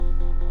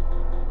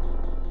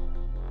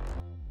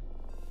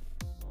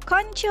こ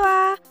んにち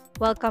は!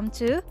 Welcome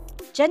to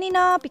Jenni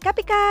no Pika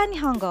Pika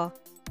Nihongo.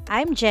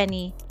 I'm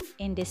Jenny.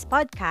 In this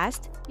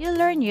podcast, you'll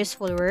learn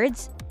useful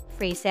words,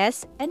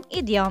 phrases, and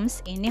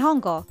idioms in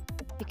Nihongo.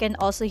 You can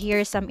also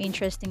hear some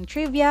interesting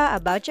trivia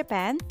about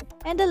Japan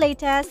and the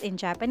latest in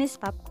Japanese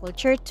pop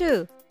culture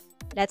too.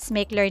 Let's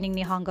make learning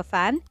Nihongo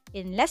fun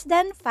in less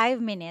than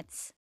 5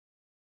 minutes.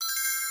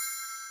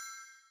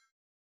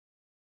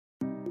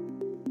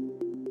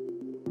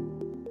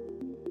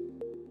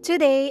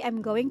 Today,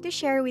 I'm going to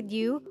share with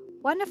you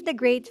one of the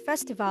great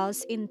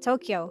festivals in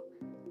Tokyo,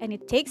 and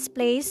it takes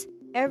place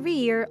every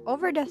year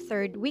over the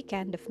third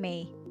weekend of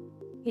May.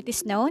 It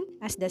is known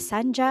as the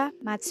Sanja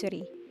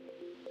Matsuri.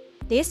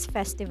 This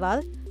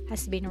festival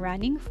has been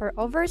running for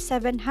over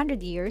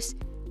 700 years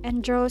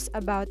and draws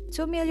about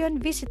 2 million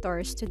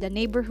visitors to the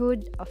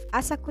neighborhood of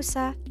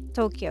Asakusa,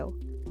 Tokyo.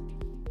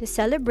 The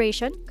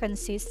celebration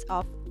consists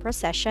of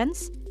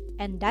processions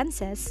and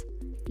dances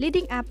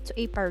leading up to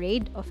a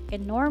parade of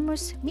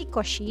enormous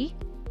mikoshi,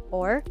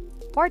 or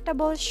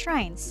portable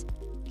shrines,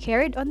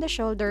 carried on the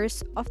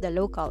shoulders of the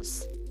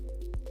locals.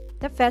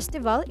 The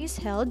festival is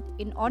held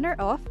in honor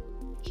of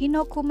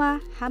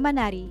Hinokuma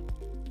Hamanari,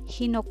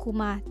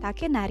 Hinokuma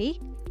Takenari,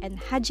 and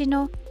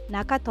Hajino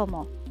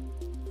Nakatomo.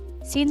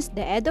 Since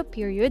the Edo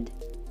period,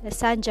 the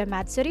Sanja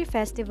Matsuri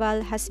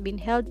festival has been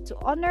held to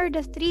honor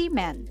the three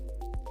men,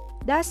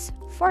 thus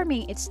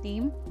forming its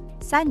name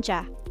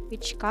Sanja,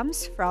 which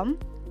comes from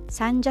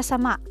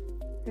Sanja-sama,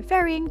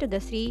 referring to the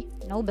three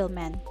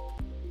noblemen.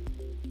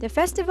 The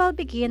festival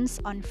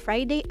begins on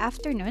Friday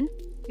afternoon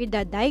with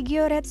the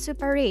Daigyoretsu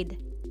Parade,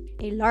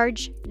 a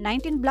large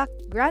 19-block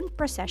grand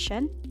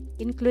procession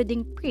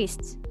including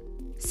priests,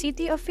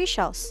 city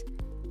officials,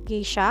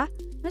 geisha,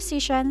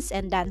 musicians,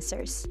 and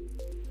dancers.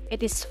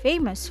 It is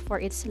famous for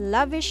its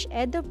lavish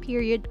Edo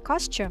period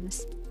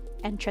costumes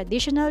and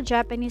traditional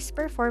Japanese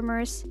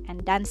performers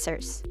and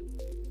dancers.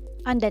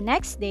 On the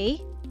next day,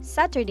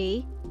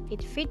 Saturday,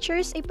 it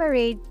features a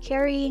parade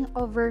carrying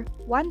over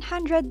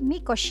 100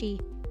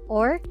 mikoshi,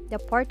 or the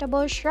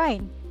portable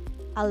shrine,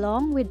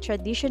 along with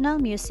traditional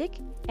music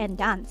and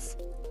dance,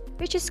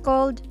 which is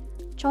called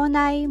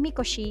Chonai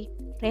Mikoshi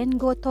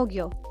Rengo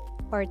Togyo,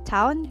 or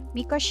Town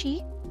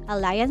Mikoshi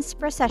Alliance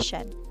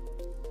Procession.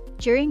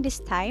 During this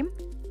time,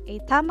 a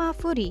tama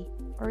furi,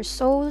 or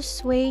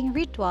soul-swaying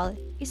ritual,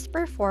 is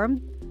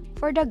performed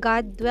for the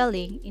god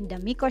dwelling in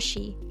the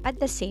mikoshi at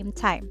the same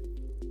time.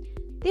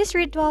 This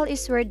ritual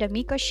is where the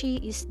mikoshi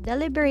is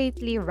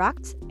deliberately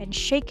rocked and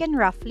shaken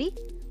roughly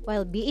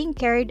while being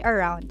carried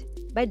around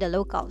by the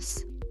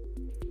locals.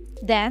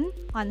 Then,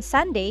 on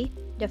Sunday,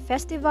 the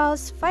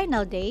festival's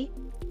final day,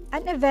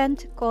 an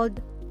event called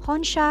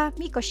Honsha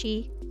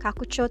Mikoshi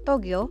Kakucho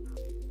Togyo,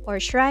 or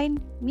Shrine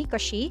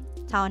Mikoshi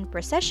Town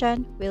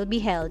Procession, will be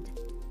held.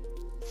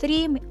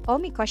 3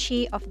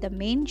 omikoshi of the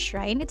main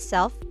shrine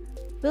itself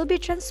will be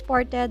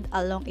transported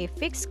along a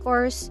fixed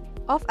course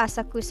of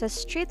Asakusa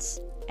streets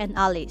and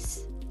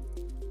alleys.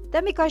 The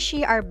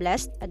mikoshi are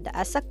blessed at the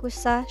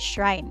Asakusa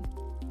shrine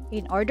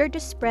in order to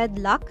spread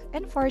luck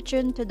and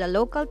fortune to the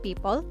local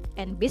people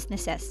and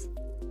businesses.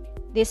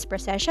 This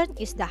procession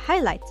is the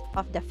highlight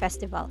of the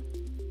festival.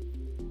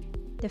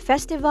 The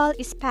festival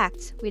is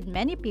packed with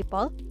many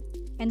people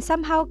and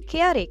somehow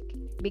chaotic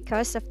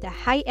because of the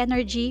high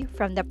energy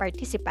from the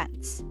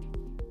participants.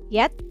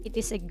 Yet, it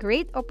is a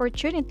great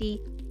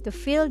opportunity to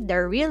feel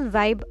the real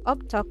vibe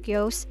of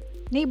Tokyo's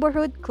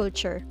neighborhood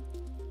culture.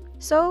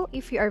 So,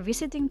 if you are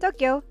visiting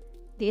Tokyo,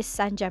 this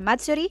Sanja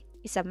Matsuri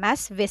is a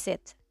must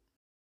visit.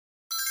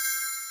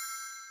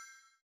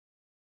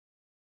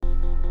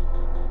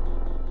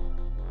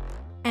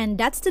 And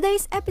that's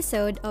today's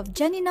episode of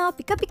Jenni no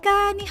Pika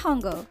Pika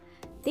Nihongo.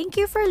 Thank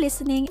you for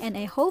listening, and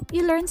I hope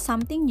you learned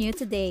something new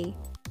today.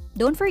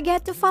 Don't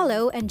forget to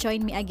follow and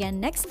join me again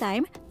next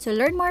time to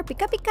learn more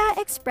Pika Pika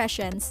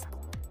expressions.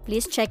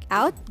 Please check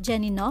out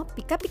Jenni no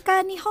Pika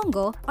Pika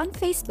Nihongo on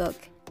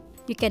Facebook.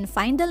 You can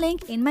find the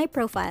link in my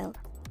profile.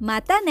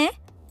 Mata ne,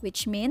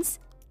 which means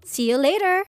see you later!